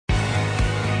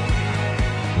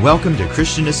Welcome to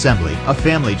Christian Assembly, a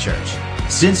family church.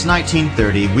 Since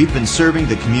 1930, we've been serving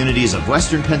the communities of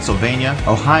Western Pennsylvania,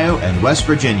 Ohio, and West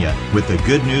Virginia with the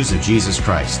good news of Jesus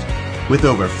Christ. With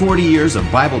over 40 years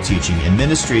of Bible teaching and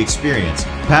ministry experience,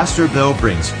 Pastor Bill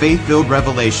brings faith-filled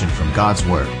revelation from God's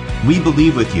Word. We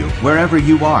believe with you, wherever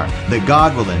you are, that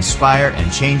God will inspire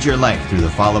and change your life through the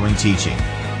following teaching.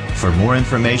 For more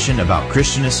information about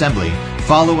Christian Assembly,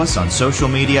 follow us on social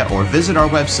media or visit our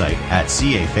website at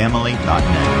cafamily.net.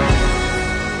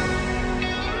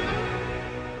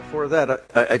 For that,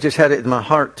 I just had it in my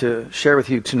heart to share with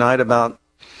you tonight about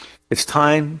it's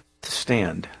time to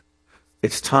stand.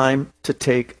 It's time to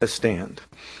take a stand.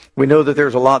 We know that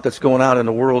there's a lot that's going on in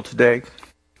the world today,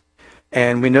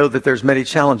 and we know that there's many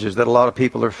challenges that a lot of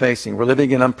people are facing. We're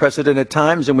living in unprecedented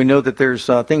times, and we know that there's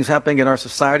things happening in our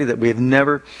society that we have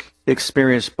never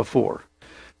experienced before.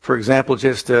 For example,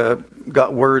 just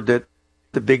got word that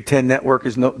the Big Ten network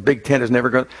Big Ten is never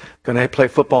going to play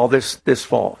football this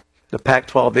fall. The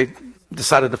Pac-12, they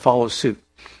decided to follow suit.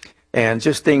 And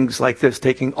just things like this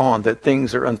taking on, that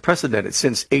things are unprecedented.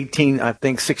 Since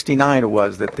 69 it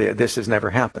was, that this has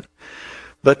never happened.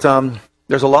 But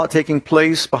there's a lot taking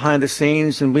place behind the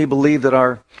scenes, and we believe that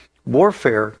our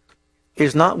warfare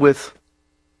is not with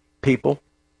people.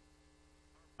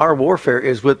 Our warfare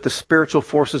is with the spiritual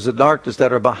forces of darkness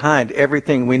that are behind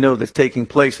everything we know that's taking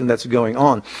place and that's going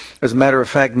on. As a matter of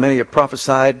fact, many have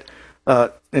prophesied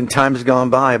in times gone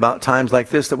by about times like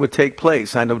this that would take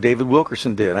place. I know David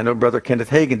Wilkerson did. I know Brother Kenneth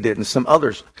Hagin did, and some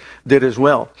others did as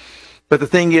well. But the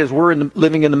thing is, we're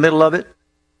living in the middle of it.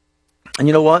 And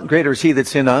you know what? Greater is he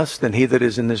that's in us than he that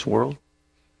is in this world.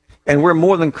 And we're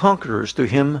more than conquerors through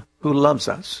him who loves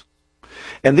us.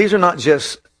 And these are not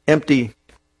just empty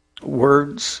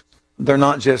words. They're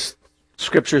not just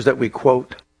scriptures that we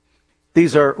quote.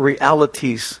 These are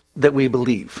realities that we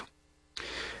believe.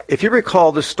 If you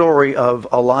recall the story of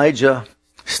Elijah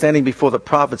standing before the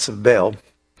prophets of Baal,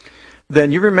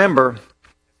 then you remember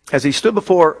as he stood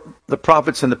before the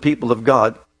prophets and the people of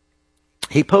God,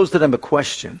 he posed to them a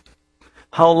question.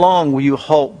 How long will you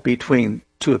halt between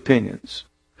two opinions?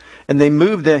 And he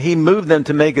moved them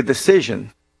to make a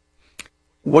decision.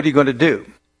 What are you going to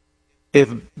do?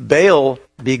 If Baal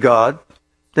be God,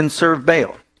 then serve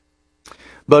Baal.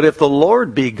 But if the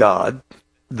Lord be God,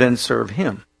 then serve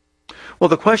him. Well,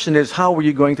 the question is, how are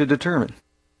you going to determine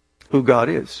who God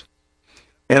is?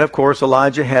 And of course,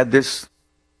 Elijah had this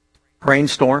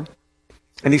rainstorm,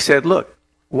 and he said, look,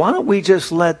 why don't we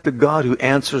just let the God who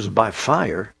answers by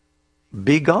fire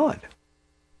be God?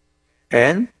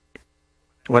 And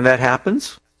when that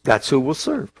happens, that's who we'll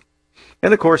serve.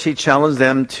 And of course, he challenged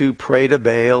them to pray to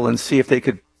Baal and see if they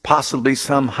could possibly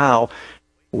somehow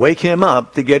wake him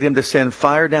up to get him to send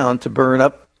fire down to burn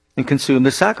up and consume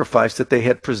the sacrifice that they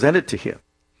had presented to him.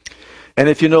 And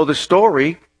if you know the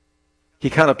story, he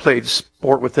kind of played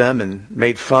sport with them and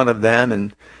made fun of them.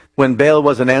 And when Baal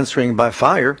wasn't answering by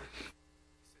fire,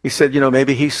 he said,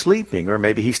 maybe he's sleeping, or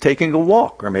maybe he's taking a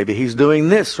walk, or maybe he's doing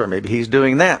this, or maybe he's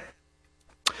doing that.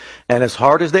 And as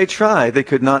hard as they tried, they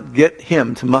could not get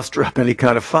him to muster up any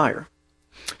kind of fire.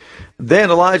 Then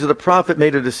Elijah the prophet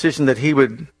made a decision that he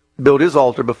would build his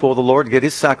altar before the Lord, get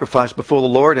his sacrifice before the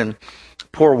Lord, and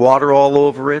pour water all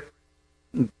over it,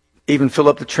 even fill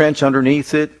up the trench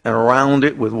underneath it and around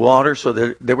it with water so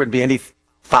that there wouldn't be any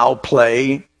foul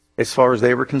play as far as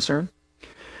they were concerned.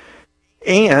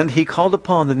 And he called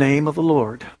upon the name of the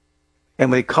Lord.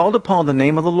 And when he called upon the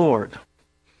name of the Lord,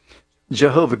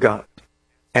 Jehovah God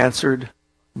answered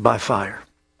by fire.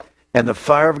 And the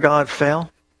fire of God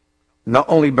fell, not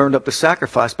only burned up the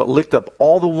sacrifice, but licked up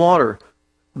all the water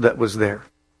that was there.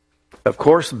 Of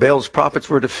course, Baal's prophets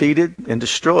were defeated and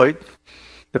destroyed.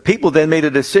 The people then made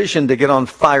a decision to get on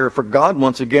fire for God.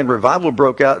 Once again, revival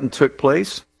broke out and took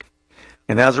place.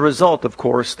 And as a result, of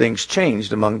course, things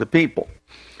changed among the people.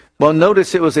 Well,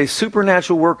 notice it was a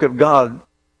supernatural work of God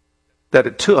that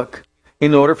it took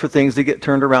in order for things to get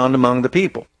turned around among the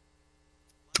people.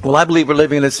 Well, I believe we're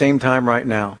living in the same time right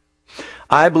now.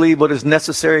 I believe what is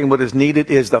necessary and what is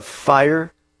needed is the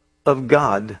fire of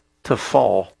God to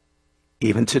fall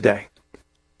even today.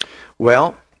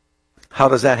 Well, how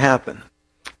does that happen?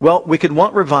 Well, we could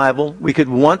want revival. We could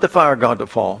want the fire of God to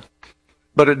fall.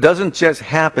 But it doesn't just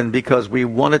happen because we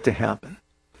want it to happen.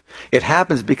 It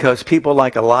happens because people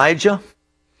like Elijah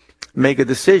make a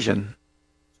decision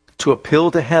to appeal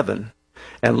to heaven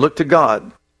and look to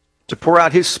God to pour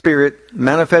out his Spirit,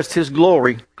 manifest his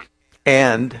glory,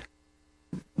 and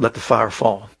let the fire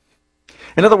fall.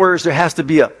 In other words, there has to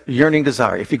be a yearning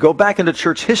desire. If you go back into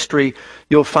church history,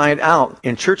 you'll find out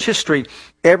in church history,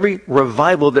 every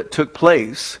revival that took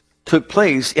place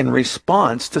in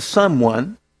response to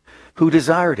someone who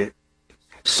desired it.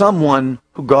 Someone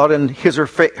who got in his or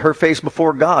her face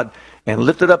before God and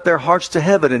lifted up their hearts to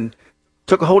heaven and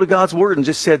took a hold of God's word and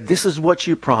just said, this is what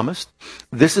you promised.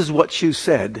 This is what you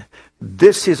said.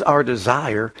 This is our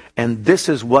desire, and this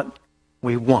is what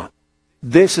we want.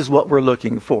 This is what we're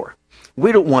looking for.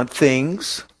 We don't want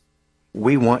things.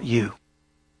 We want you.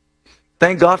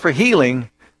 Thank God for healing,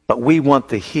 but we want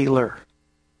the healer.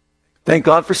 Thank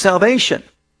God for salvation.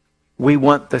 We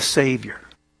want the Savior.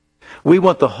 We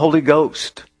want the Holy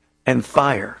Ghost and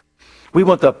fire. We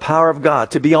want the power of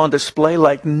God to be on display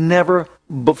like never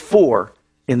before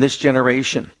in this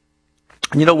generation.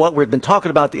 And you know what? We've been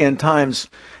talking about the end times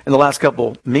in the last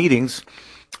couple meetings,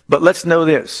 but let's know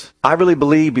this. I really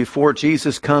believe before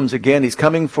Jesus comes again, he's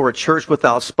coming for a church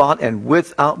without spot and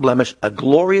without blemish, a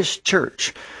glorious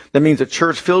church. That means a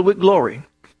church filled with glory.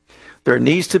 There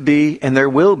needs to be, and there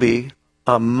will be,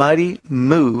 a mighty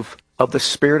move of the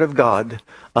Spirit of God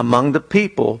among the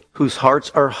people whose hearts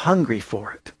are hungry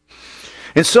for it.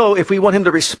 And so if we want him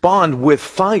to respond with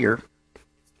fire,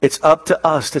 it's up to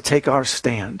us to take our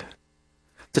stand,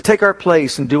 to take our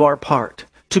place and do our part,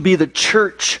 to be the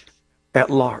church at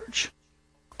large,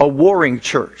 a warring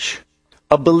church,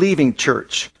 a believing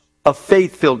church, a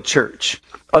faith-filled church,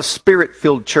 a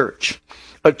spirit-filled church,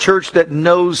 a church that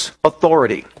knows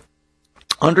authority,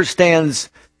 understands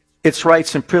its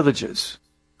rights and privileges,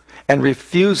 and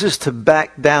refuses to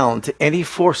back down to any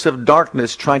force of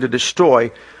darkness trying to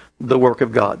destroy the work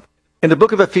of God. In the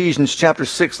book of Ephesians, chapter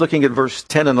 6, looking at verse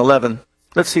 10 and 11,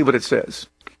 let's see what it says.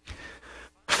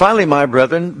 Finally, my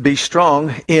brethren, be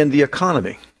strong in the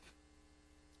economy.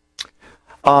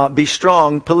 Be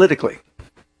strong politically.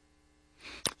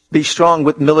 Be strong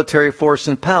with military force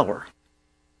and power.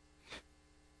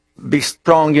 Be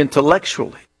strong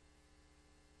intellectually.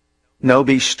 No,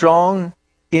 be strong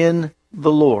in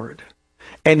the Lord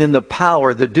and in the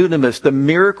power, the dunamis, the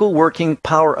miracle-working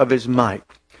power of his might.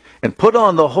 And put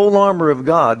on the whole armor of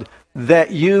God that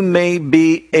you may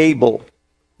be able.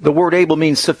 The word able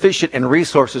means sufficient in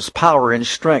resources, power, and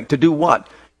strength. To do what?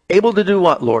 Able to do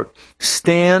what, Lord?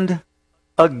 Stand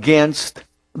against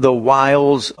the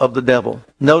wiles of the devil.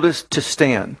 Notice, to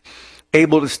stand.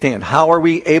 Able to stand. How are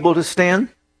we able to stand?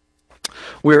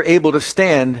 We're able to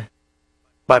stand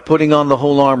by putting on the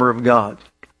whole armor of God,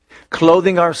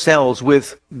 clothing ourselves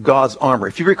with God's armor.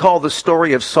 If you recall the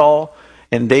story of Saul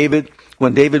and David,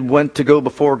 when David went to go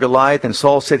before Goliath and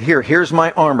Saul said, here's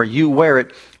my armor, you wear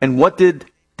it. And what did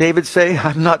David say?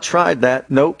 I've not tried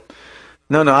that. Nope.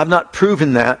 No, I've not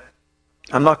proven that.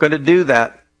 I'm not going to do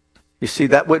that. You see,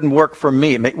 that wouldn't work for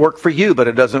me. It may work for you, but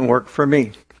it doesn't work for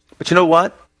me. But you know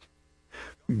what?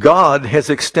 God has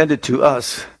extended to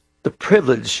us the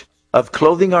privilege of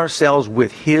clothing ourselves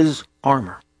with his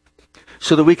armor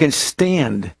so that we can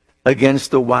stand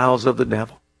against the wiles of the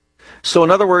devil. So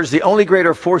in other words, the only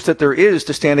greater force that there is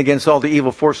to stand against all the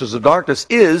evil forces of darkness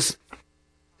is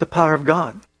the power of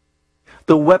God,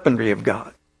 the weaponry of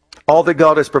God, all that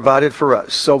God has provided for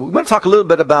us. So we're going to talk a little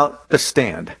bit about the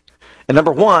stand. And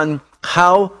number one,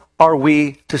 how are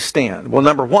we to stand? Well,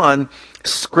 number one,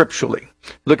 scripturally.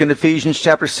 Look in Ephesians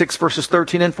chapter 6, verses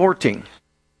 13 and 14.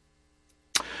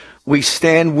 We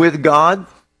stand with God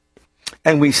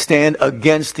and we stand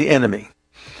against the enemy.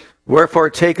 Wherefore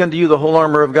take unto you the whole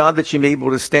armor of God, that ye may be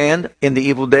able to stand in the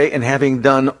evil day, and having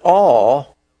done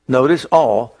all, notice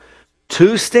all,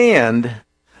 to stand,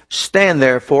 stand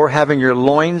therefore, having your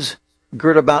loins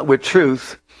girt about with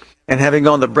truth, and having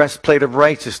on the breastplate of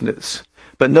righteousness.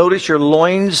 But notice your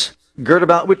loins girt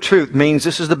about with truth means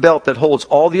this is the belt that holds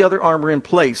all the other armor in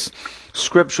place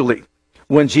scripturally.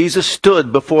 When Jesus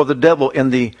stood before the devil in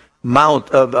the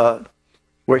mount of,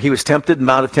 where he was tempted,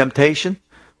 mount of temptation,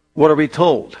 what are we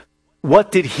told?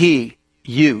 What did he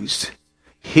use?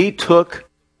 He took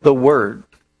the word.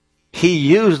 He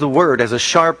used the word as a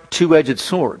sharp two-edged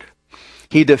sword.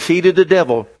 He defeated the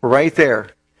devil right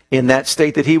there in that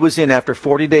state that he was in after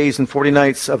 40 days and 40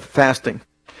 nights of fasting.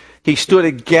 He stood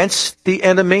against the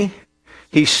enemy.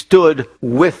 He stood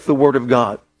with the word of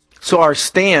God. So our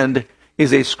stand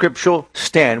is a scriptural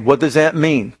stand. What does that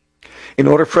mean? In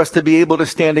order for us to be able to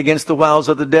stand against the wiles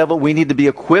of the devil, we need to be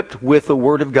equipped with the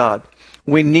word of God.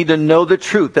 We need to know the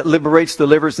truth that liberates,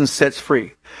 delivers, and sets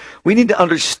free. We need to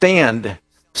understand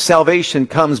salvation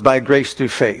comes by grace through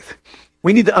faith.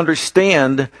 We need to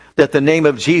understand that the name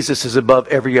of Jesus is above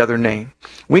every other name.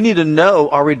 We need to know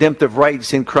our redemptive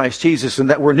rights in Christ Jesus and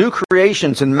that we're new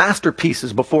creations and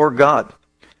masterpieces before God.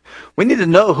 We need to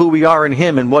know who we are in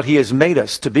him and what he has made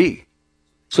us to be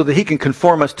so that he can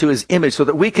conform us to his image, so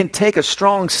that we can take a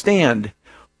strong stand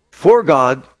for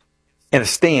God and a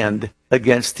stand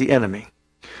against the enemy.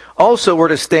 Also, we're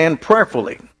to stand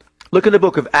prayerfully. Look in the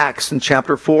book of Acts in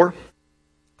chapter 4.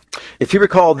 If you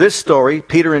recall this story,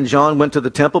 Peter and John went to the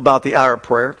temple about the hour of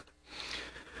prayer.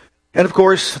 And of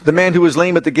course, the man who was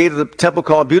lame at the gate of the temple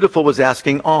called Beautiful was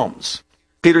asking alms.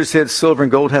 Peter said, "Silver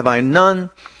and gold have I none,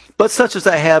 but such as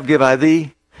I have give I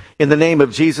thee. In the name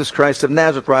of Jesus Christ of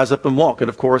Nazareth, rise up and walk." And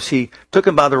of course, he took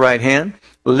him by the right hand,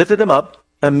 lifted him up.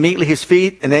 Immediately his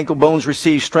feet and ankle bones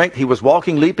received strength. He was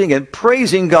walking, leaping, and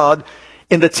praising God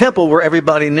in the temple where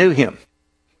everybody knew him.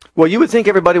 Well, you would think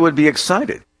everybody would be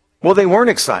excited. Well, they weren't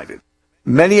excited.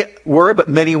 Many were, but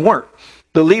many weren't.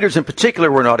 The leaders in particular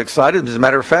were not excited. As a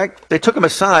matter of fact, they took them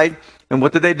aside, and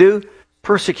what did they do?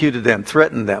 Persecuted them,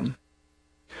 threatened them.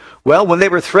 Well, when they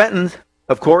were threatened,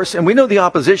 of course, and we know the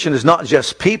opposition is not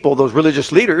just people, those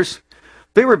religious leaders,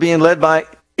 they were being led by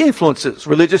influences,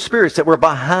 religious spirits that were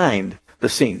behind the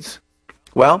scenes.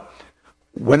 Well,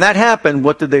 when that happened,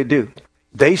 what did they do?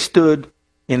 They stood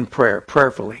in prayer,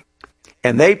 prayerfully.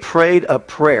 And they prayed a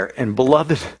prayer. And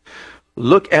beloved,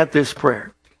 look at this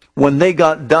prayer. When they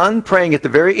got done praying at the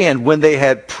very end, when they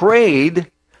had prayed,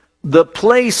 the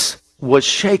place was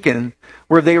shaken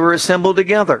where they were assembled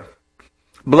together.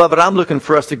 Beloved, I'm looking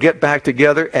for us to get back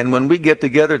together. And when we get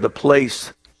together, the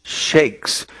place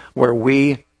shakes where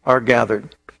we are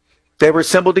gathered. They were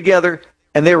assembled together,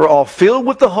 and they were all filled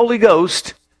with the Holy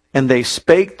Ghost, and they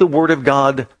spake the word of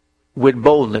God with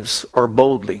boldness, or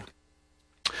boldly.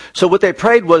 So what they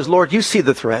prayed was, "Lord, you see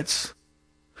the threats.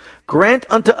 Grant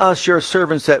unto us, your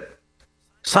servants, that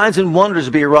signs and wonders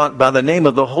be wrought by the name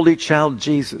of the Holy Child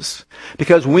Jesus."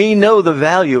 Because we know the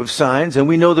value of signs, and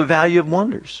we know the value of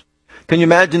wonders. Can you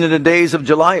imagine in the days of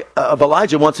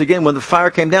Elijah, once again, when the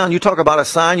fire came down, you talk about a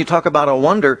sign, you talk about a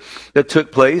wonder that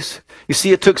took place. You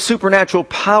see, it took supernatural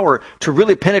power to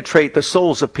really penetrate the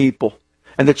souls of people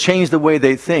and to change the way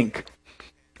they think.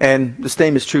 And the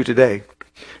same is true today.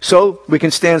 So we can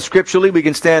stand scripturally, we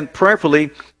can stand prayerfully,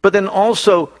 but then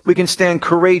also we can stand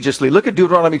courageously. Look at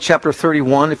Deuteronomy chapter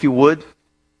 31, if you would.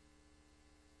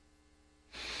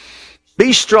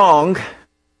 "Be strong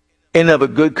and of a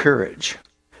good courage.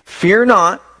 Fear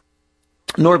not,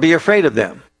 nor be afraid of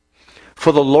them.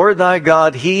 For the Lord thy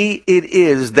God, he it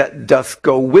is that doth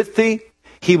go with thee.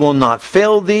 He will not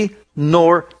fail thee,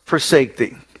 nor forsake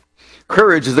thee."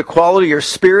 Courage is the quality or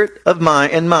spirit of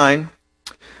mine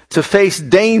to face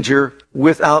danger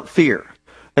without fear.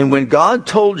 And when God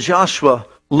told Joshua,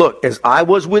 "Look, as I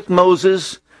was with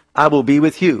Moses, I will be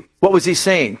with you," what was he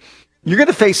saying? You're going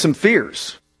to face some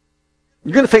fears.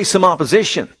 You're going to face some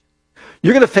opposition.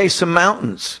 You're going to face some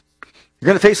mountains. You're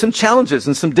going to face some challenges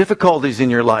and some difficulties in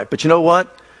your life. But you know what?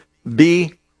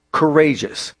 Be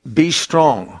courageous. Be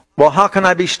strong. Well, how can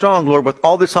I be strong, Lord, with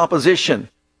all this opposition?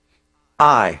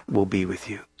 I will be with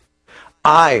you.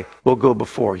 I will go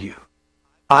before you.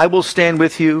 I will stand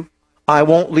with you. I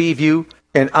won't leave you.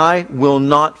 And I will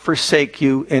not forsake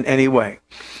you in any way.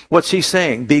 What's he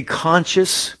saying? Be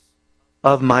conscious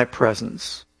of my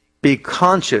presence. Be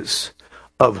conscious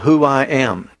of who I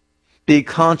am. Be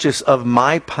conscious of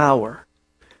my power.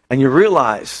 And you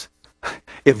realize,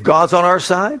 if God's on our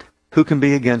side, who can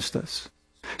be against us?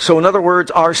 So in other words,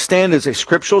 our stand is a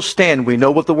scriptural stand. We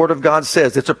know what the Word of God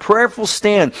says. It's a prayerful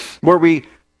stand where we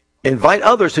invite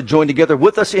others to join together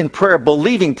with us in prayer,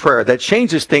 believing prayer that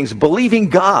changes things, believing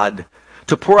God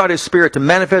to pour out His Spirit, to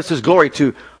manifest His glory,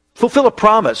 to fulfill a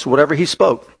promise, whatever He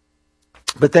spoke.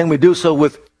 But then we do so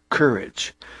with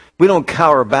courage. We don't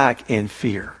cower back in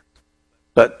fear,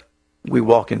 but we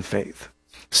walk in faith.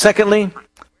 Secondly,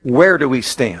 where do we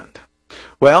stand?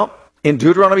 Well, in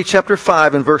Deuteronomy chapter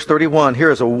 5 and verse 31,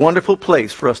 here is a wonderful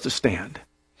place for us to stand.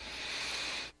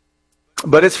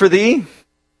 "But it's for thee,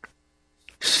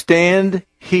 stand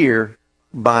here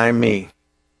by me.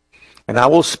 And I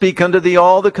will speak unto thee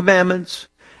all the commandments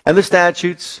and the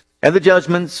statutes and the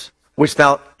judgments which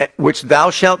thou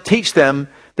shalt teach them,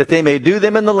 that they may do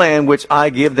them in the land which I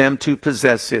give them to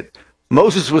possess it."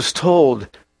 Moses was told,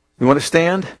 you want to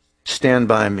stand? Stand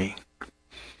by me.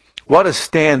 What a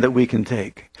stand that we can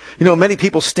take. You know, many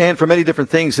people stand for many different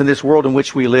things in this world in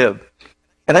which we live.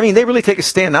 And I mean, they really take a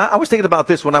stand. I was thinking about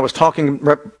this when I was talking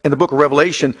in the book of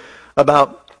Revelation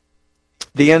about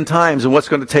the end times and what's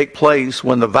going to take place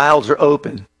when the vials are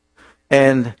open.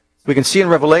 And we can see in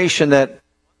Revelation that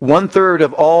 1/3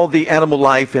 of all the animal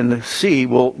life in the sea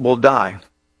will die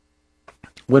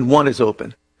when one is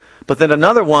open. But then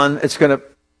another one, it's going to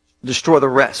destroy the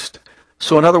rest.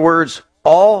 So in other words,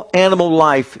 all animal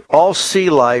life, all sea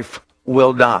life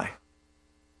will die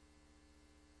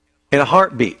in a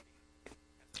heartbeat,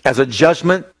 as a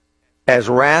judgment, as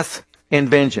wrath and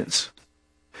vengeance.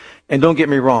 And don't get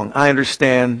me wrong, I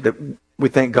understand that we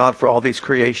thank God for all these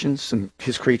creations and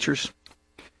His creatures.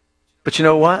 But you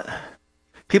know what?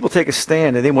 People take a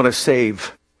stand and they want to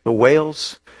save the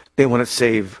whales. They want to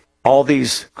save all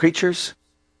these creatures.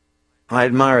 I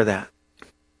admire that.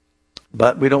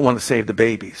 But we don't want to save the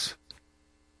babies.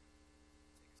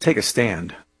 Take a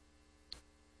stand.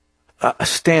 A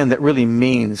stand that really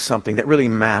means something, that really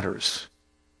matters.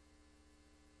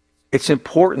 It's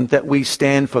important that we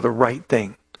stand for the right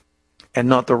thing and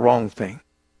not the wrong thing.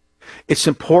 It's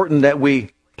important that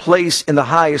we place in the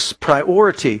highest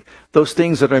priority those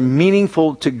things that are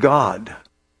meaningful to God,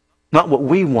 not what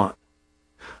we want.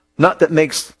 Not that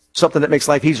makes something that makes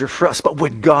life easier for us, but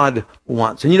what God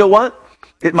wants. And you know what?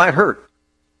 It might hurt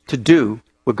to do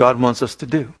what God wants us to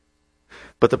do.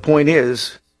 But the point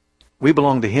is, we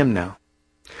belong to Him now.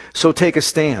 So take a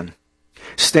stand.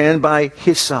 Stand by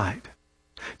His side.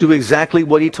 Do exactly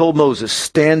what He told Moses.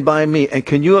 Stand by me. And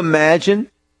can you imagine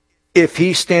if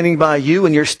He's standing by you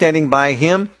and you're standing by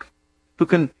Him? Who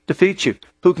can defeat you?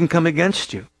 Who can come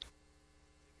against you?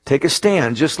 Take a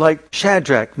stand, just like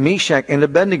Shadrach, Meshach, and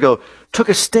Abednego took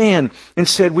a stand and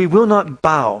said, we will not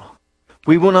bow,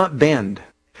 we will not bend,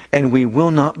 and we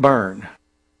will not burn.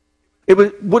 It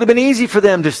would have been easy for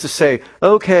them just to say,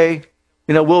 okay,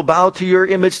 we'll bow to your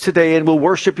image today and we'll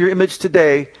worship your image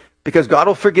today because God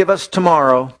will forgive us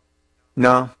tomorrow.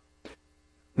 No.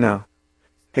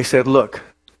 He said, look,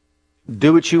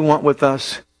 do what you want with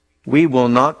us. We will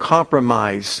not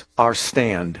compromise our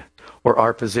stand or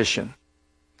our position.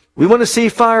 We want to see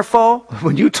fire fall?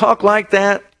 When you talk like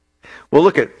that, well,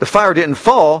 look the fire didn't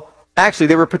fall. Actually,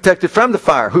 they were protected from the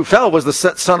fire. Who fell was the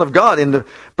Son of God in the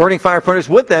burning fire furnace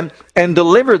with them and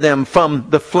delivered them from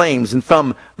the flames and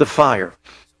from the fire.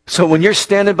 So when you're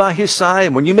standing by His side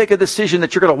and when you make a decision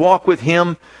that you're going to walk with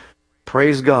Him,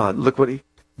 praise God. Look what He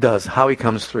does, how He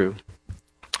comes through.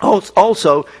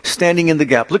 Also, standing in the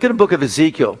gap. Look at the book of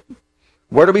Ezekiel.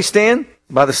 Where do we stand?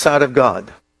 By the side of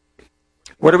God.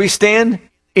 Where do we stand?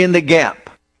 In the gap.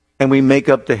 And we make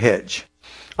up the hedge.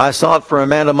 I sought for a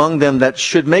man among them that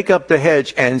should make up the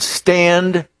hedge and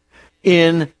stand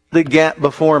in the gap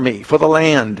before me for the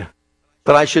land,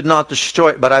 that I should not destroy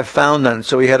it, but I found none,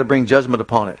 so he had to bring judgment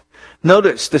upon it.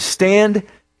 Notice, to stand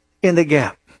in the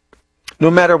gap,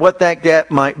 no matter what that gap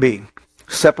might be.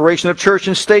 Separation of church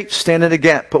and state, stand in the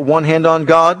gap. Put one hand on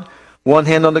God, one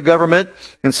hand on the government,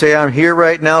 and say, I'm here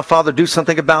right now, Father, do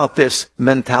something about this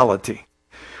mentality.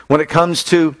 When it comes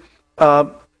to,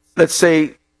 let's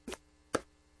say,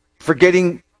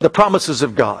 forgetting the promises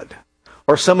of God,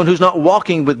 or someone who's not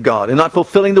walking with God and not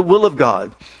fulfilling the will of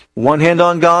God, one hand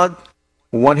on God,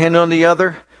 one hand on the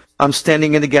other, I'm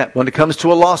standing in the gap. When it comes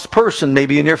to a lost person,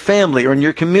 maybe in your family or in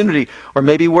your community, or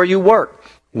maybe where you work,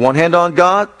 one hand on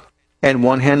God and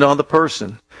one hand on the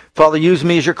person. Father, use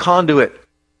me as your conduit.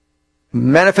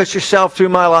 Manifest yourself through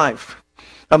my life.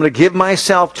 I'm going to give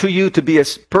myself to you to be a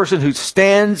person who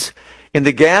stands in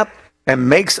the gap and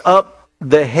makes up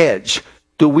the hedge.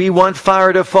 Do we want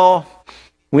fire to fall?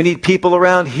 We need people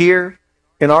around here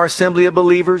in our assembly of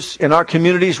believers, in our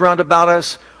communities round about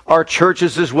us, our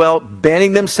churches as well,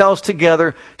 banding themselves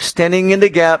together, standing in the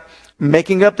gap,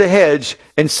 making up the hedge,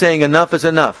 and saying enough is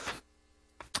enough.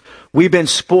 We've been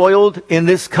spoiled in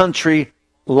this country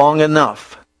long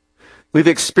enough. We've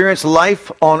experienced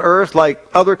life on earth like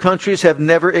other countries have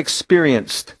never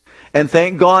experienced. And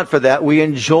thank God for that. We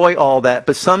enjoy all that.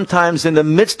 But sometimes in the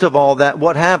midst of all that,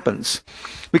 what happens?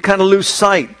 We kind of lose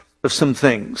sight of some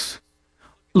things.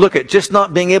 Look, at just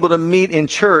not being able to meet in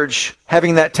church,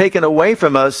 having that taken away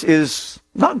from us is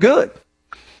not good.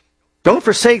 Don't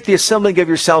forsake the assembling of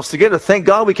yourselves together. Thank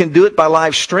God we can do it by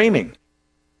live streaming.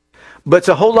 But it's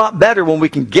a whole lot better when we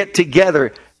can get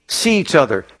together, see each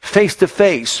other face to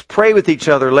face, pray with each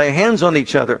other, lay hands on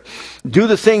each other, do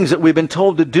the things that we've been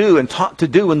told to do and taught to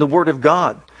do in the Word of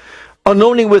God.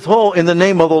 Anointing with oil in the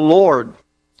name of the Lord.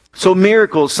 So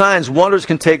miracles, signs, wonders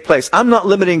can take place. I'm not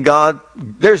limiting God.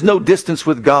 There's no distance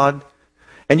with God.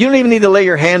 And you don't even need to lay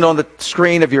your hand on the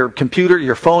screen of your computer,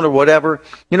 your phone, or whatever.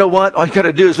 You know what? All you got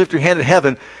to do is lift your hand in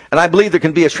heaven. And I believe there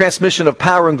can be a transmission of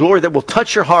power and glory that will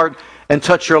touch your heart and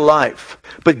touch your life.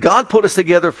 But God put us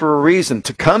together for a reason,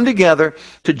 to come together,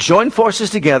 to join forces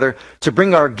together, to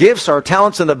bring our gifts, our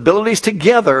talents, and abilities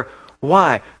together.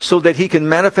 Why? So that He can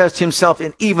manifest Himself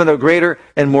in even a greater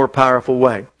and more powerful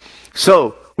way.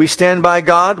 So, we stand by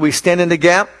God. We stand in the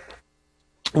gap.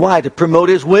 Why? To promote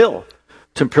His will,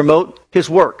 to promote His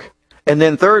work. And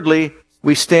then thirdly,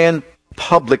 we stand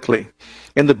publicly.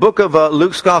 In the book of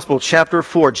Luke's Gospel, chapter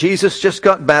 4, Jesus just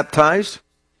got baptized.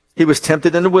 He was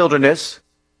tempted in the wilderness.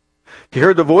 He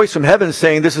heard the voice from heaven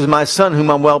saying, "This is my Son whom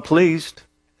I'm well pleased."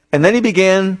 And then He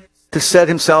began to set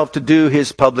Himself to do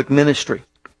His public ministry.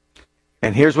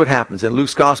 And here's what happens in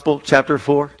Luke's Gospel, chapter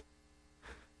 4.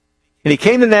 And he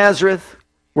came to Nazareth,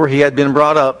 where he had been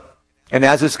brought up. And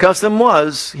as his custom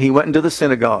was, he went into the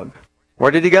synagogue.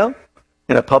 Where did he go?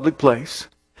 In a public place.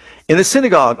 In the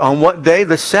synagogue. On what day?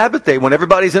 The Sabbath day, when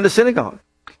everybody's in the synagogue.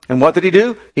 And what did he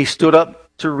do? He stood up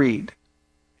to read.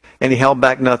 And he held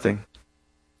back nothing.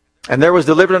 And there was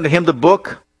delivered unto him the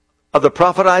book of the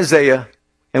prophet Isaiah.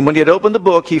 And when he had opened the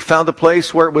book, he found the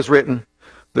place where it was written,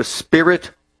 "The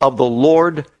Spirit of the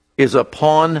Lord is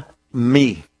upon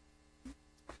me."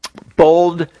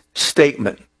 Bold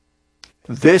statement.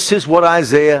 This is what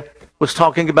Isaiah was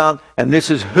talking about, and this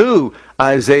is who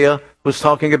Isaiah was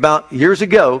talking about years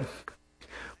ago.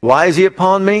 Why is he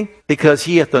upon me? Because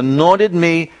he hath anointed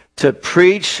me to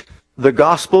preach the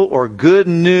gospel or good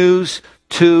news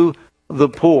to the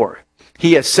poor.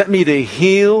 He has sent me to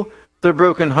heal the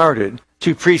brokenhearted,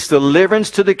 to preach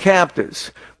deliverance to the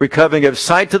captives, recovering of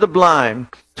sight to the blind,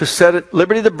 to set at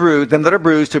liberty them that are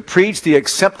bruised, to preach the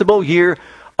acceptable year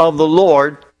of the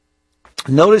Lord.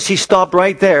 Notice he stopped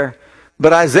right there.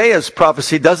 But Isaiah's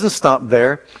prophecy doesn't stop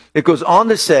there. It goes on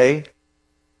to say,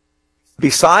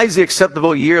 besides the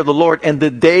acceptable year of the Lord and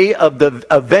the day of the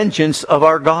vengeance of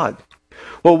our God.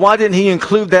 Well, why didn't he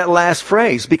include that last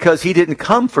phrase? Because he didn't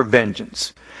come for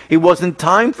vengeance. It wasn't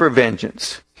time for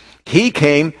vengeance. He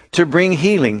came to bring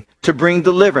healing, to bring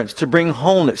deliverance, to bring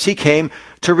wholeness. He came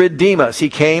to redeem us. He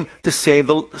came to save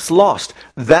the lost.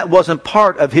 That wasn't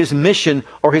part of his mission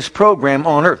or his program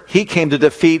on earth. He came to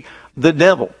defeat the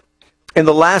devil. In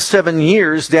the last 7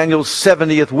 years, Daniel's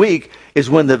 70th week, is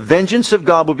when the vengeance of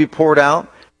God will be poured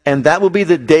out, and that will be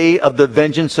the day of the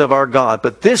vengeance of our God.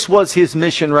 But this was his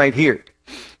mission right here.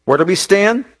 Where do we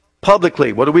stand?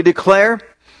 Publicly. What do we declare?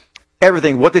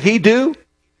 Everything. What did he do?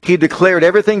 He declared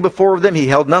everything before them. He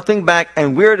held nothing back,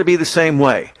 and we're to be the same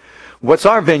way. What's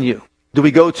our venue? Do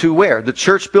we go to where? The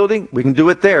church building? We can do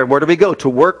it there. Where do we go? To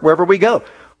work, wherever we go.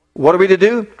 What are we to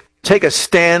do? Take a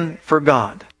stand for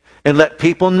God and let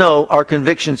people know our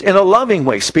convictions in a loving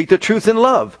way. Speak the truth in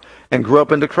love and grow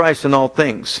up into Christ in all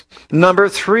things. Number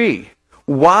 3,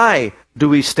 why do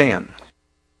we stand?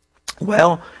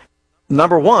 Well,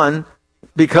 number 1,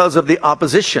 because of the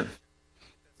opposition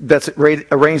that's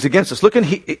arranged against us. Look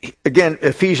again,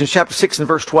 Ephesians chapter 6 and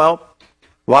verse 12.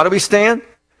 Why do we stand?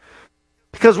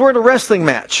 Because we're in a wrestling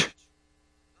match.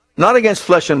 Not against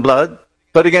flesh and blood,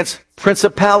 but against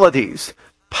principalities,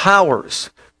 powers,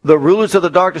 the rulers of the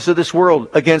darkness of this world,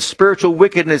 against spiritual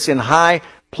wickedness in high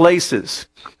places.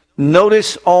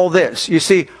 Notice all this. You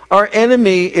see, our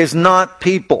enemy is not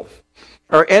people.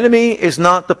 Our enemy is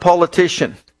not the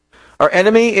politician. Our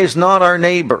enemy is not our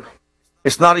neighbor.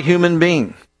 It's not a human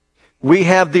being. We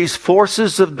have these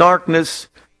forces of darkness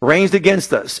ranged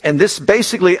against us. And this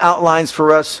basically outlines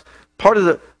for us part of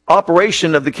the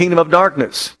operation of the kingdom of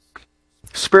darkness.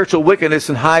 Spiritual wickedness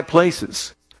in high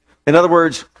places. In other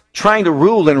words, trying to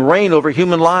rule and reign over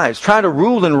human lives. Trying to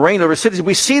rule and reign over cities.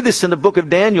 We see this in the book of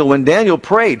Daniel when Daniel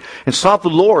prayed and sought the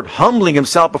Lord, humbling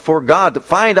himself before God to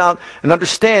find out and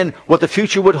understand what the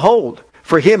future would hold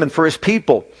for him and for his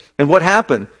people. And what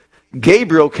happened?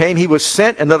 Gabriel came. He was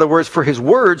sent, in other words, for his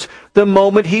words the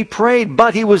moment he prayed.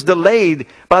 But he was delayed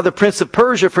by the prince of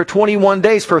Persia for 21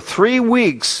 days, for 3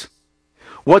 weeks.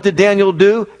 What did Daniel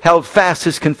do? Held fast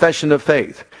his confession of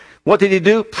faith. What did he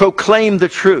do? Proclaim the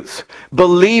truth.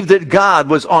 Believe that God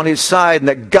was on his side and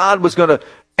that God was going to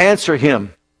answer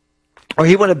him. Or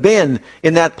he wouldn't have been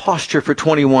in that posture for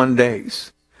 21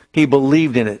 days. He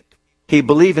believed in it. He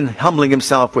believed in humbling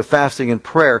himself with fasting and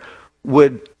prayer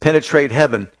would penetrate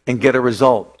heaven and get a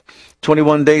result.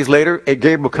 21 days later,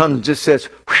 Gabriel comes and just says,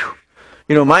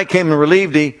 whew, Mike came and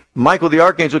relieved thee. Michael the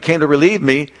archangel came to relieve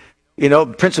me.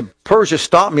 Prince of Persia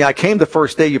stopped me. I came the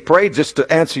first day you prayed just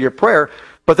to answer your prayer.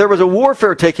 But there was a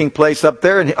warfare taking place up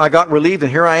there, and I got relieved,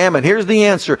 and here I am, and here's the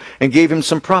answer, and gave him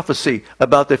some prophecy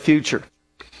about the future.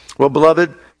 Well,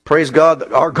 beloved, praise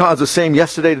God, our God's the same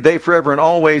yesterday, today, forever, and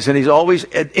always, and he's always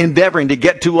endeavoring to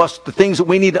get to us the things that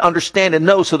we need to understand and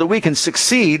know so that we can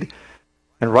succeed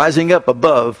in rising up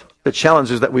above the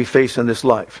challenges that we face in this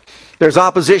life. There's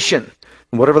opposition.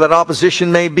 And whatever that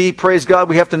opposition may be, praise God,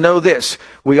 we have to know this.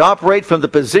 We operate from the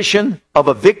position of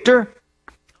a victor,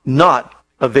 not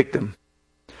a victim.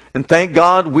 And thank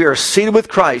God we are seated with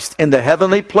Christ in the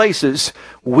heavenly places.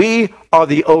 We are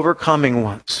the overcoming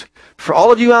ones. For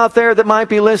all of you out there that might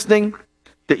be listening,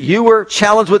 that you were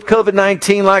challenged with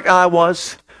COVID-19 like I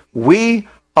was, we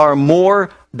are more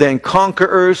than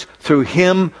conquerors through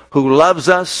him who loves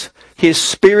us. His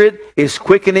Spirit is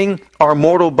quickening our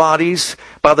mortal bodies.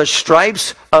 By the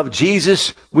stripes of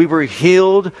Jesus, we were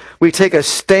healed. We take a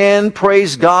stand,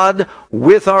 praise God,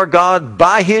 with our God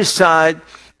by his side.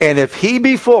 And if he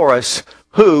be for us,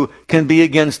 who can be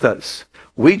against us?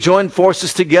 We join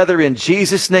forces together in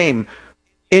Jesus' name,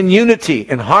 in unity,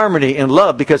 in harmony, in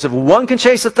love, because if one can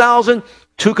chase 1,000,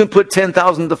 two can put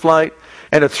 10,000 to flight,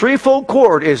 and a threefold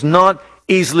cord is not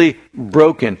easily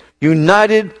broken.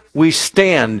 United, we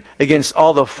stand against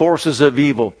all the forces of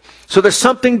evil. So there's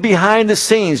something behind the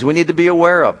scenes we need to be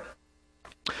aware of.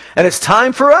 And it's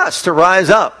time for us to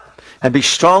rise up and be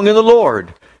strong in the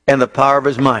Lord and the power of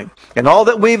His might. And all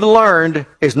that we've learned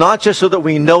is not just so that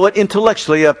we know it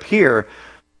intellectually up here,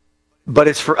 but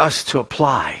it's for us to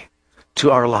apply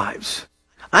to our lives.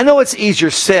 I know it's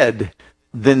easier said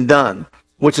than done,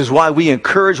 which is why we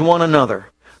encourage one another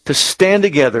to stand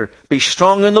together, be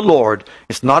strong in the Lord.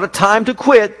 It's not a time to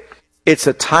quit. It's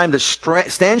a time to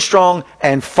stand strong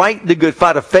and fight the good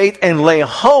fight of faith and lay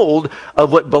hold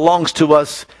of what belongs to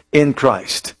us in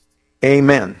Christ.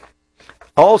 Amen.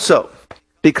 Also,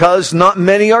 because not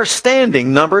many are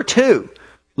standing, number 2.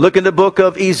 Look in the book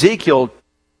of Ezekiel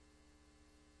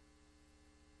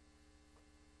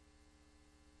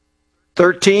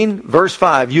 13, verse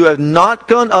 5. You have not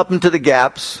gone up into the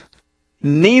gaps,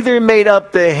 neither made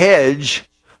up the hedge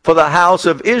for the house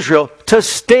of Israel to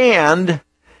stand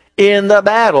in the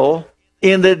battle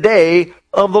in the day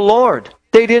of the Lord.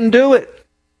 They didn't do it.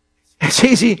 It's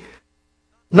easy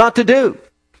not to do.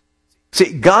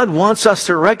 See, God wants us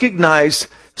to recognize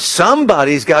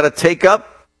somebody's got to take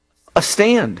up a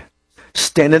stand.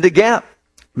 Stand in the gap.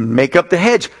 Make up the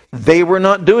hedge. They were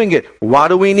not doing it. Why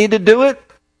do we need to do it?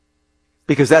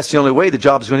 Because that's the only way the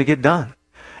job is going to get done.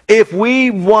 If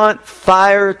we want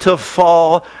fire to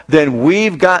fall, then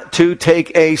we've got to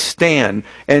take a stand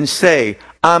and say,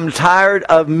 I'm tired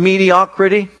of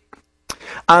mediocrity.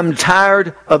 I'm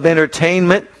tired of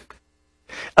entertainment.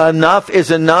 Enough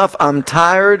is enough. I'm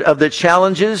tired of the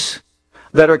challenges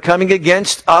that are coming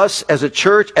against us as a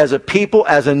church, as a people,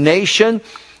 as a nation.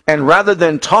 And rather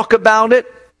than talk about it,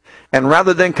 and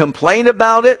rather than complain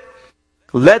about it,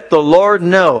 let the Lord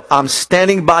know, I'm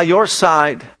standing by your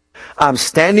side. I'm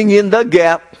standing in the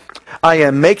gap. I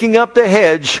am making up the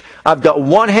hedge. I've got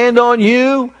one hand on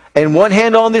you and one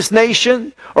hand on this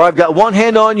nation, or I've got one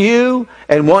hand on you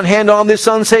and one hand on this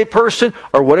unsaved person,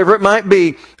 or whatever it might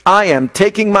be. I am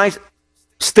taking my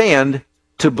stand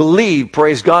to believe,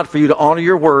 praise God, for you to honor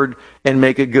your word and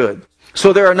make it good.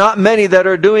 So there are not many that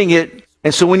are doing it,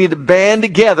 and so we need to band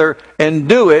together and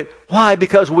do it. Why?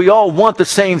 Because we all want the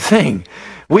same thing.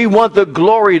 We want the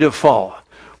glory to fall.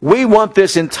 We want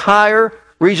this entire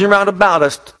region round about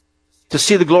us to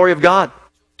see the glory of God,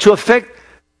 to affect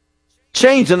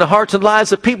change in the hearts and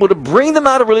lives of people, to bring them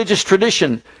out of religious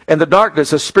tradition and the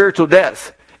darkness of spiritual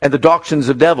death and the doctrines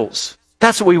of devils.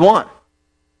 That's what we want.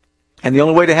 And the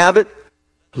only way to have it,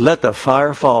 let the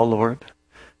fire fall, Lord,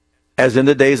 as in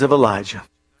the days of Elijah.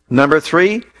 Number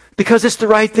 3, because it's the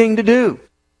right thing to do.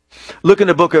 Look in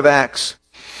the book of Acts,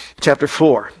 chapter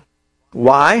 4.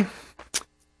 Why?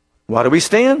 Why do we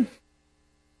stand?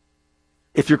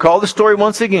 If you recall the story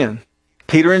once again,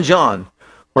 Peter and John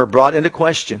were brought into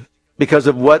question because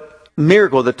of what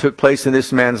miracle that took place in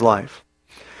this man's life.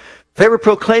 They were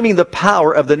proclaiming the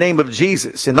power of the name of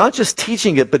Jesus, and not just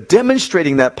teaching it, but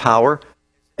demonstrating that power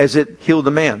as it healed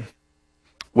the man.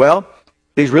 Well,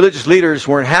 these religious leaders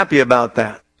weren't happy about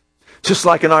that. Just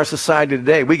like in our society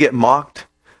today, we get mocked,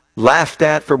 laughed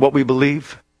at for what we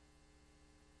believe.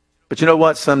 But you know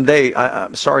what? Someday,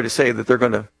 I'm sorry to say that they're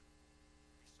going to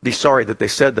be sorry that they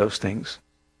said those things.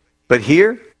 But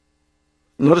here,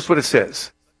 notice what it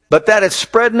says. But that it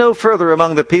spread no further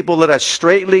among the people, that I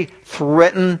straitly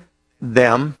threaten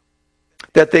them,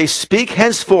 that they speak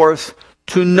henceforth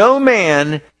to no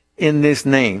man in this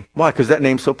name. Why? Because that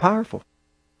name's so powerful.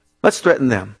 Let's threaten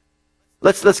them.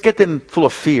 Let's get them full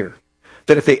of fear.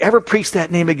 That if they ever preach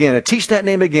that name again and teach that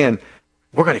name again,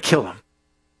 we're going to kill them.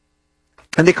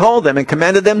 And they called them and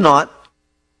commanded them not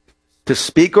to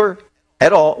speak or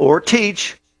at all or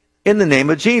teach in the name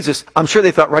of Jesus. I'm sure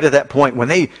they thought right at that point when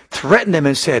they threatened them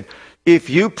and said, if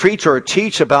you preach or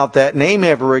teach about that name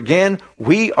ever again,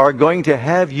 we are going to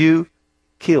have you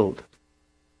killed.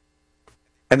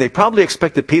 And they probably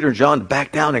expected Peter and John to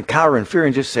back down and cower in fear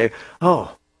and just say,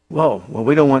 oh, whoa, well,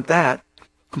 we don't want that.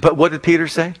 But what did Peter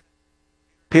say?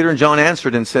 Peter and John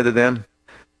answered and said to them,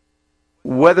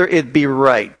 whether it be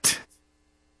right.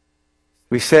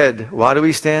 We said, why do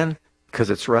we stand? Because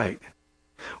it's right.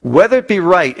 Whether it be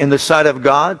right in the sight of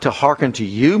God to hearken to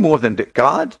you more than to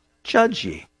God, judge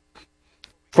ye.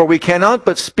 For we cannot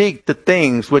but speak the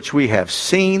things which we have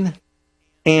seen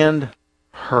and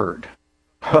heard.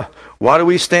 Why do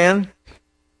we stand?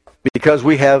 Because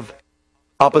we have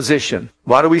opposition.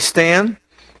 Why do we stand?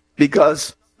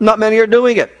 Because not many are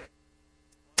doing it.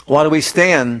 Why do we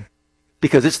stand?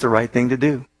 Because it's the right thing to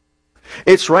do.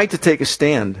 It's right to take a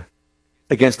stand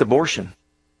against abortion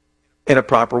in a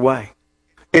proper way.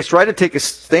 It's right to take a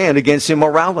stand against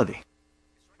immorality.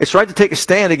 It's right to take a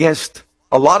stand against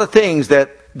a lot of things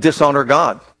that dishonor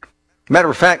God. Matter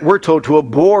of fact, we're told to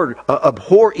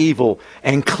abhor evil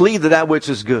and cleave to that which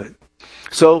is good.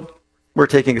 So, we're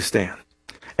taking a stand.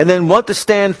 And then what to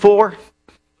stand for?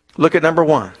 Look at number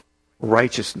 1,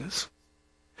 righteousness.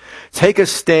 Take a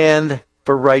stand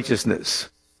for righteousness.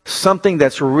 Something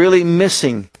that's really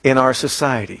missing in our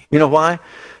society. You know why?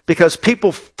 Because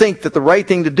people think that the right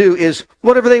thing to do is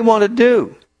whatever they want to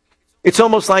do. It's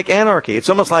almost like anarchy. It's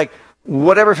almost like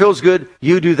whatever feels good,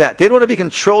 you do that. They don't want to be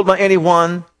controlled by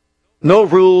anyone. No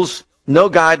rules, no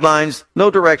guidelines,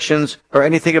 no directions, or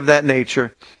anything of that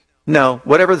nature. No,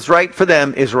 whatever's right for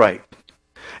them is right.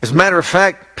 As a matter of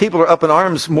fact, people are up in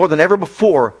arms more than ever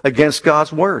before against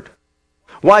God's Word.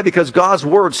 Why? Because God's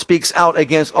Word speaks out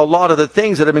against a lot of the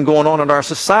things that have been going on in our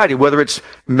society, whether it's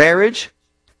marriage,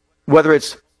 whether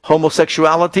it's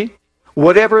homosexuality,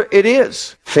 whatever it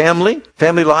is, family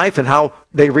life, and how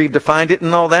they redefined it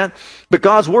and all that. But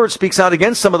God's Word speaks out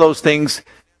against some of those things,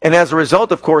 and as a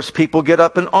result, of course, people get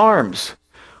up in arms.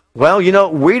 Well, you know,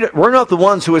 we're not the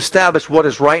ones who establish what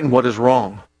is right and what is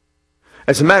wrong.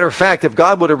 As a matter of fact, if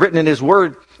God would have written in His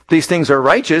Word, these things are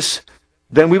righteous,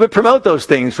 then we would promote those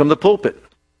things from the pulpit.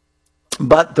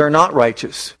 But they're not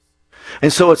righteous.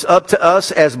 And so it's up to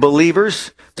us as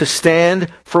believers to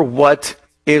stand for what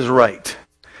is right.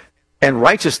 And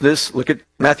righteousness, look at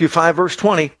Matthew 5, verse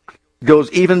 20,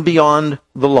 goes even beyond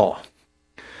the law.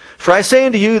 For I say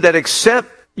unto you that except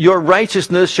your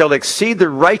righteousness shall exceed the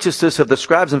righteousness of the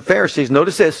scribes and Pharisees,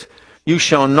 notice this, you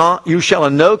shall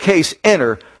in no case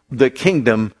enter the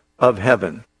kingdom of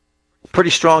heaven. Pretty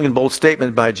strong and bold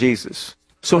statement by Jesus.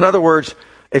 So in other words,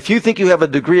 if you think you have a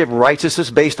degree of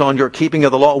righteousness based on your keeping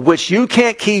of the law, which you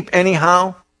can't keep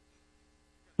anyhow,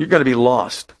 you're going to be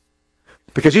lost.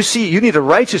 Because you see, you need a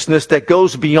righteousness that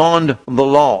goes beyond the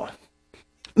law.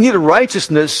 You need a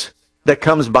righteousness that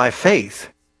comes by faith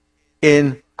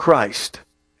in Christ.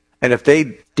 And if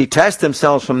they detach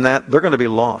themselves from that, they're going to be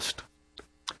lost.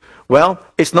 Well,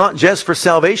 it's not just for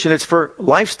salvation, it's for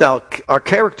lifestyle, our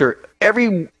character,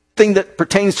 everything that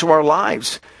pertains to our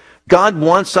lives. God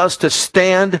wants us to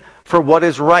stand for what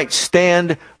is right,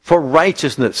 stand for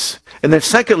righteousness. And then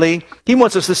secondly, He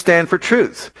wants us to stand for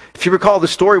truth. If you recall the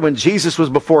story when Jesus was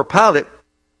before Pilate,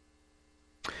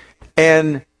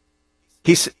 and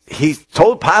he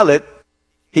told Pilate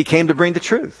he came to bring the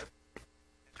truth.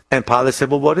 And Pilate said,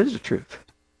 well, what is the truth?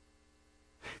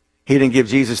 He didn't give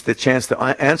Jesus the chance to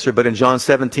answer, but in John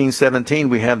 17:17,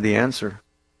 we have the answer.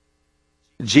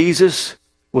 Jesus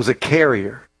was a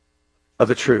carrier of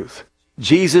the truth.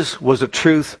 Jesus was a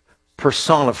truth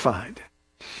personified.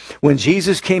 When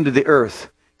Jesus came to the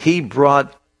earth, He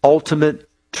brought ultimate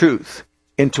truth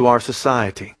into our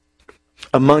society,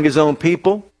 among His own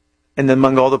people and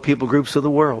among all the people groups of the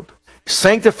world.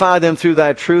 Sanctify them through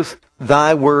Thy truth.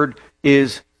 Thy word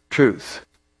is truth.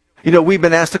 You know, we've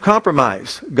been asked to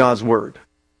compromise God's Word.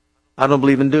 I don't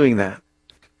believe in doing that.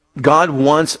 God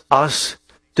wants us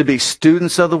to be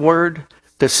students of the Word,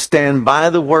 to stand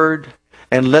by the Word,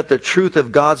 and let the truth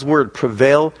of God's Word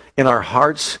prevail in our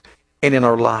hearts and in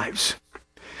our lives.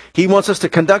 He wants us to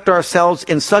conduct ourselves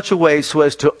in such a way so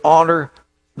as to honor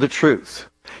the truth.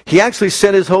 He actually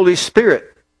sent His Holy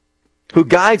Spirit, who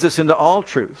guides us into all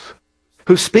truth,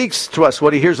 who speaks to us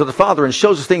what He hears of the Father and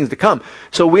shows us things to come.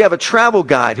 So we have a travel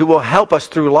guide who will help us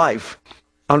through life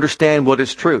understand what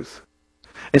is truth.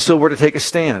 And so we're to take a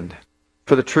stand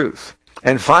for the truth.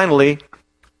 And finally,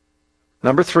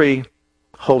 number 3,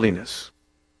 holiness.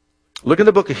 Look in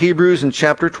the book of Hebrews in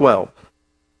chapter 12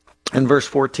 and verse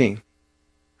 14.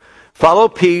 Follow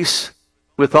peace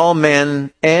with all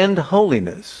men and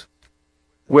holiness,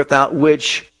 without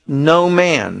which no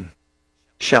man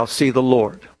shall see the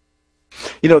Lord.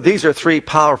 You know, these are 3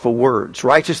 powerful words: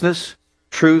 righteousness,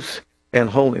 truth, and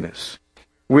holiness.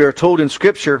 We are told in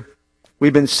Scripture,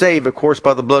 we've been saved, of course,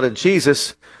 by the blood of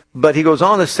Jesus, but He goes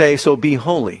on to say, so be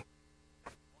holy.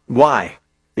 Why?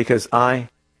 Because I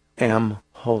am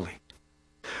holy.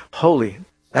 Holy,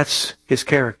 that's His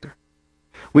character.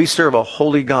 We serve a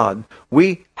holy God.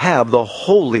 We have the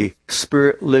Holy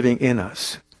Spirit living in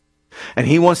us. And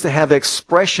He wants to have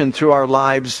expression through our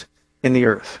lives in the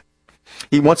earth.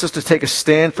 He wants us to take a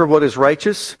stand for what is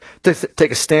righteous, to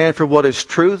take a stand for what is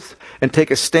truth, and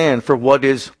take a stand for what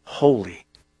is holy.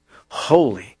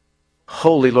 Holy,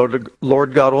 holy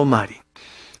Lord God Almighty.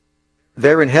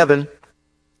 There in heaven,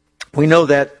 we know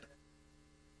that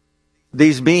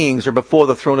these beings are before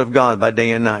the throne of God by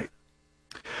day and night.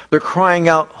 They're crying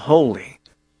out, holy,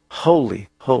 holy,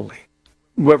 holy.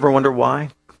 You ever wonder why?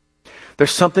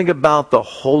 There's something about the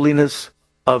holiness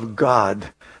of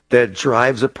God that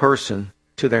drives a person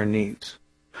to their knees.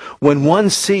 When one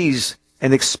sees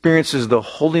and experiences the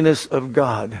holiness of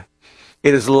God,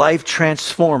 it is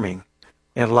life-transforming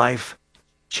and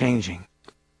life-changing.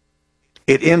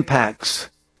 It impacts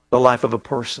the life of a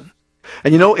person.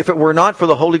 And you know, if it were not for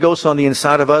the Holy Ghost on the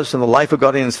inside of us and the life of God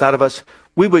on the inside of us,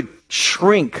 we would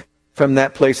shrink from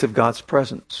that place of God's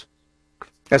presence.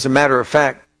 As a matter of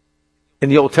fact, in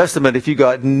the Old Testament, if you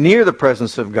got near the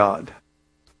presence of God,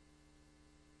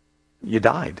 you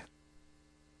died.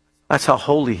 That's how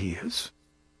holy He is.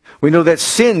 We know that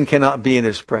sin cannot be in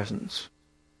His presence.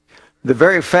 The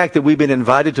very fact that we've been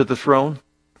invited to the throne,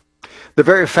 the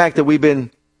very fact that we've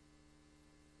been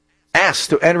asked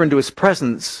to enter into His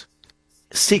presence,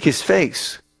 seek His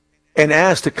face, and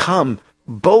asked to come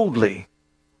boldly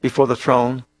before the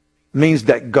throne, means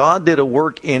that God did a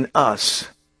work in us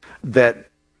that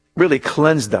really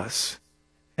cleansed us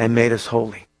and made us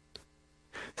holy.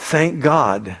 Thank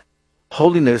God,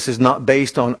 holiness is not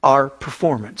based on our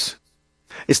performance.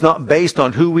 It's not based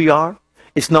on who we are.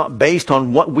 It's not based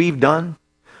on what we've done.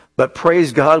 But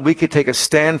praise God, we could take a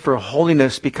stand for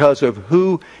holiness because of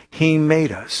who He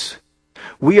made us.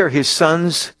 We are His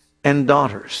sons and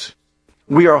daughters.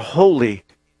 We are holy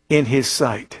in His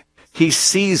sight. He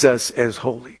sees us as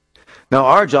holy. Now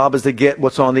our job is to get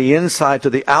what's on the inside to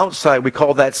the outside. We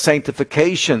call that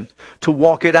sanctification, to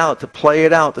walk it out, to play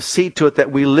it out, to see to it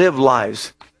that we live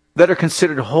lives that are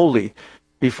considered holy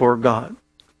before God.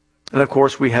 And of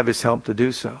course, we have His help to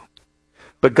do so.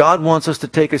 But God wants us to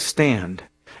take a stand.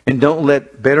 And don't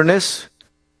let bitterness,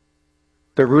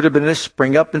 the root of bitterness,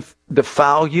 spring up and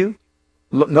defile you.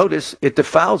 Notice, it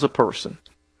defiles a person.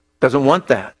 Doesn't want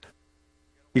that.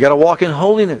 You got to walk in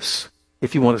holiness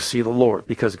if you want to see the Lord,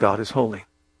 because God is holy.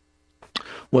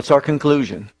 What's our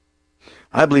conclusion?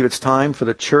 I believe it's time for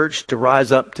the church to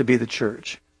rise up to be the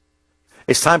church.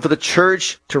 It's time for the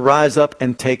church to rise up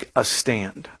and take a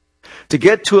stand. To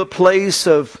get to a place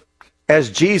of,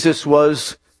 as Jesus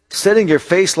was, setting your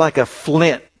face like a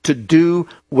flint to do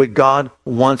what God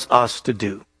wants us to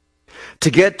do. To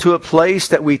get to a place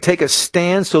that we take a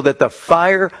stand so that the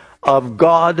fire of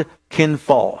God can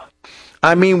fall.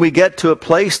 I mean, we get to a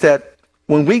place that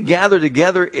when we gather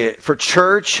together for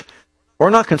church,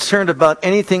 we're not concerned about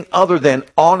anything other than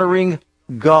honoring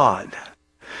God.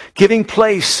 Giving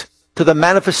place to the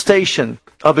manifestation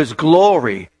of His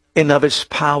glory and of His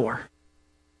power.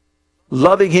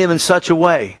 Loving Him in such a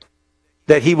way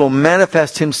that He will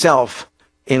manifest Himself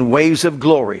in waves of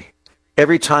glory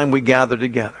every time we gather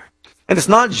together. And it's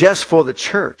not just for the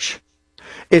church.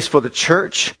 It's for the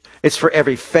church. It's for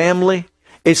every family.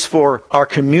 It's for our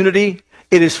community.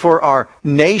 It is for our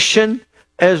nation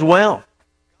as well.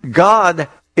 God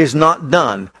is not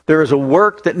done. There is a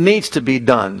work that needs to be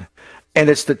done. And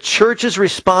it's the church's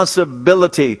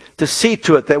responsibility to see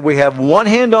to it that we have one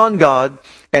hand on God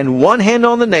and one hand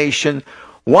on the nation,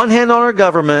 one hand on our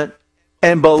government,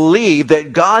 and believe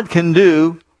that God can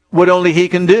do what only He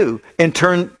can do in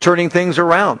turning things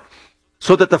around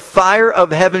so that the fire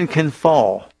of heaven can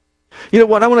fall. You know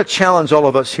what? I want to challenge all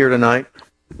of us here tonight.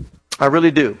 I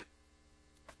really do.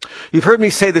 You've heard me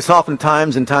say this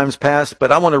oftentimes in times past,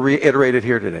 but I want to reiterate it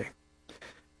here today.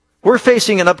 We're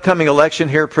facing an upcoming election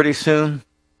here pretty soon.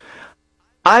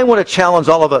 I want to challenge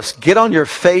all of us. Get on your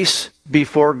face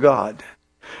before God.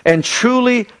 And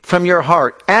truly from your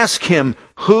heart, ask Him,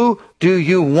 who do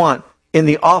you want in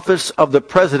the office of the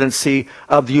presidency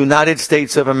of the United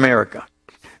States of America?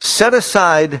 Set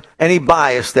aside any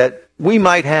bias that we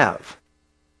might have.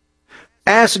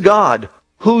 Ask God,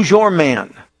 who's your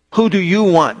man? Who do you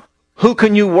want? Who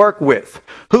can you work with?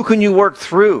 Who can you work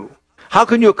through? How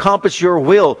can you accomplish your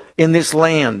will in this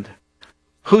land?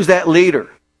 Who's that leader?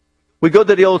 We go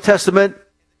to the Old Testament,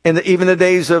 in even the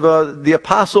days of the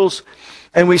apostles,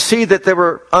 and we see that there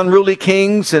were unruly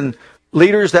kings and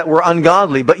leaders that were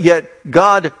ungodly, but yet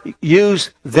God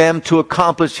used them to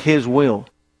accomplish His will.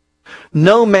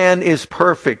 No man is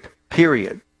perfect,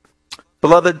 period.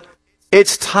 Beloved,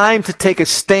 it's time to take a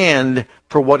stand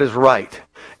for what is right.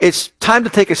 It's time to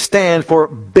take a stand for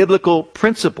biblical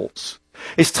principles.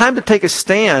 It's time to take a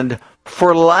stand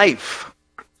for life.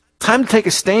 Time to take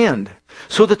a stand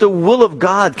so that the will of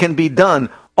God can be done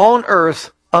on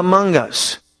earth among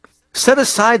us. Set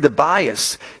aside the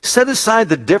bias. Set aside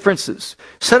the differences.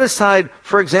 Set aside,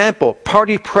 for example,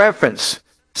 party preference.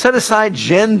 Set aside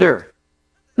gender.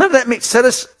 None of that means set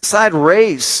aside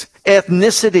race,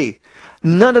 ethnicity.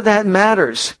 None of that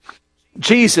matters.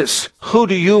 Jesus, who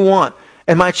do you want?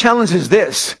 And my challenge is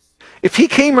this. If He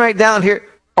came right down here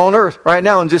on earth right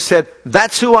now and just said,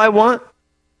 that's who I want,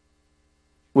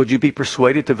 Would you be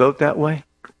persuaded to vote that way?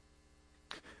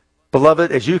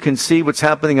 Beloved, as you can see what's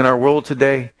happening in our world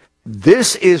today,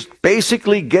 this is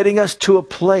basically getting us to a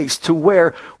place to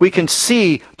where we can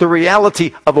see the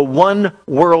reality of a one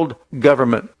world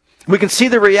government. We can see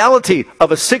the reality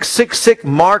of a 666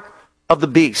 mark of the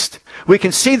beast. We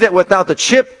can see that without the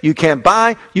chip, you can't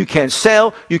buy, you can't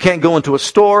sell, you can't go into a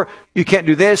store, you can't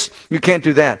do this, you can't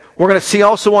do that. We're going to see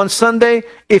also on Sunday,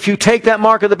 if you take that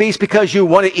mark of the beast because you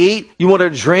want to eat, you want to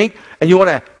drink, and you want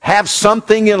to have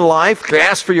something in life,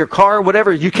 gas for your car,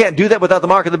 whatever, you can't do that without the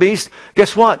mark of the beast.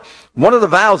 Guess what? One of the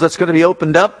vows that's going to be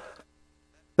opened up,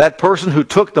 that person who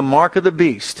took the mark of the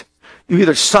beast, you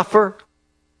either suffer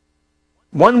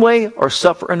one way or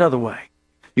suffer another way.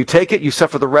 You take it, you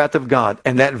suffer the wrath of God.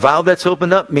 And that vow that's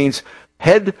opened up means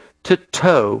head to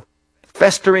toe,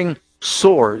 festering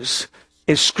sores,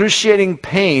 excruciating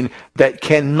pain that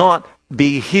cannot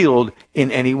be healed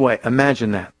in any way.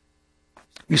 Imagine that.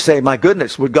 You say, my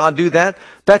goodness, would God do that?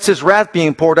 That's His wrath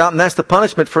being poured out, and that's the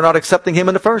punishment for not accepting Him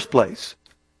in the first place.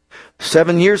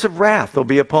 7 years of wrath will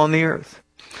be upon the earth.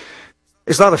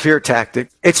 It's not a fear tactic.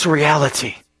 It's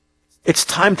reality. It's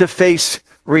time to face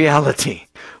reality.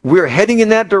 We're heading in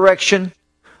that direction.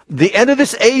 The end of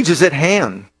this age is at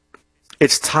hand.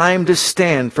 It's time to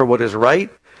stand for what is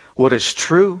right, what is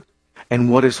true,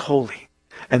 and what is holy.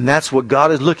 And that's what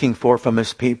God is looking for from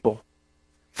His people.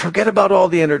 Forget about all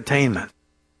the entertainment.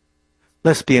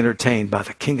 Let's be entertained by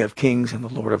the King of Kings and the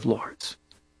Lord of Lords.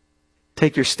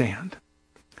 Take your stand.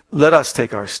 Let us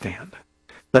take our stand.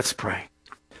 Let's pray.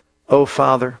 Oh,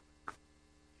 Father,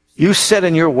 you said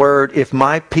in your word, if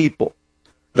my people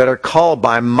that are called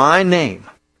by my name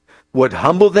would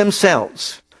humble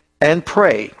themselves and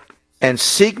pray and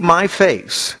seek my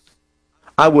face,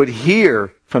 I would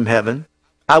hear from heaven,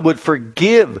 I would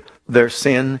forgive their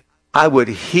sin, I would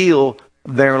heal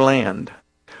their land.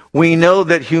 We know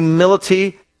that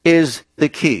humility is the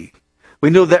key. We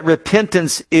know that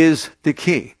repentance is the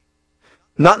key.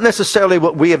 Not necessarily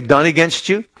what we have done against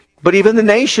you, but even the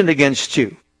nation against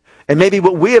you. And maybe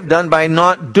what we have done by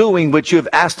not doing what you have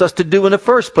asked us to do in the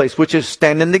first place, which is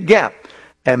stand in the gap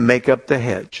and make up the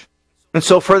hedge. And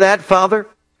so for that, Father,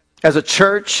 as a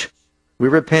church, we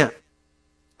repent.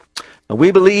 And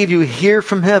we believe you hear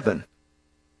from heaven.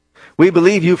 We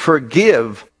believe you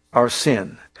forgive our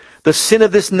sin. The sin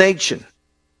of this nation.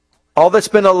 All that's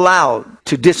been allowed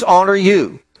to dishonor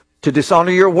you, to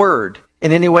dishonor your word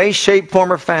in any way, shape,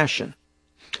 form, or fashion.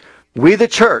 We, the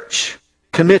church,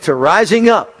 commit to rising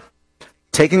up,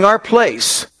 taking our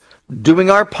place, doing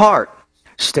our part,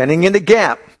 standing in the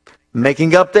gap,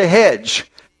 making up the hedge,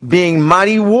 being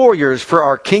mighty warriors for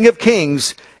our King of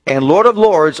Kings and Lord of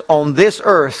Lords on this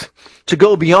earth, to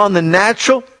go beyond the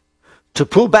natural, to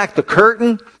pull back the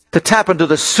curtain, to tap into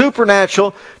the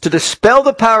supernatural, to dispel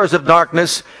the powers of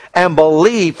darkness, and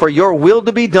believe for your will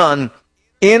to be done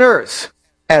in earth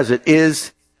as it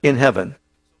is in heaven.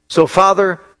 So,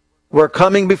 Father, we're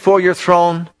coming before your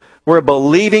throne. We're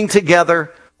believing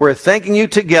together. We're thanking you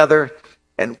together.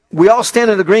 And we all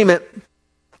stand in agreement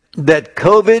that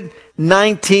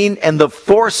COVID-19 and the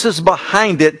forces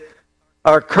behind it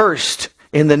are cursed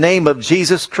in the name of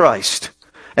Jesus Christ.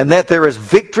 And that there is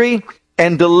victory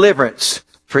and deliverance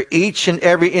for each and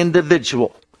every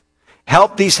individual.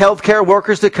 Help these healthcare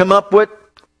workers to come up with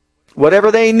whatever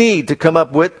they need to come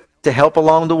up with to help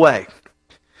along the way.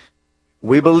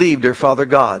 We believe, dear Father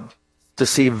God, to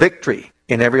see victory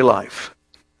in every life.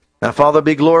 Now, Father,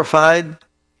 be glorified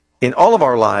in all of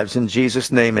our lives. In Jesus'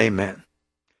 name, amen.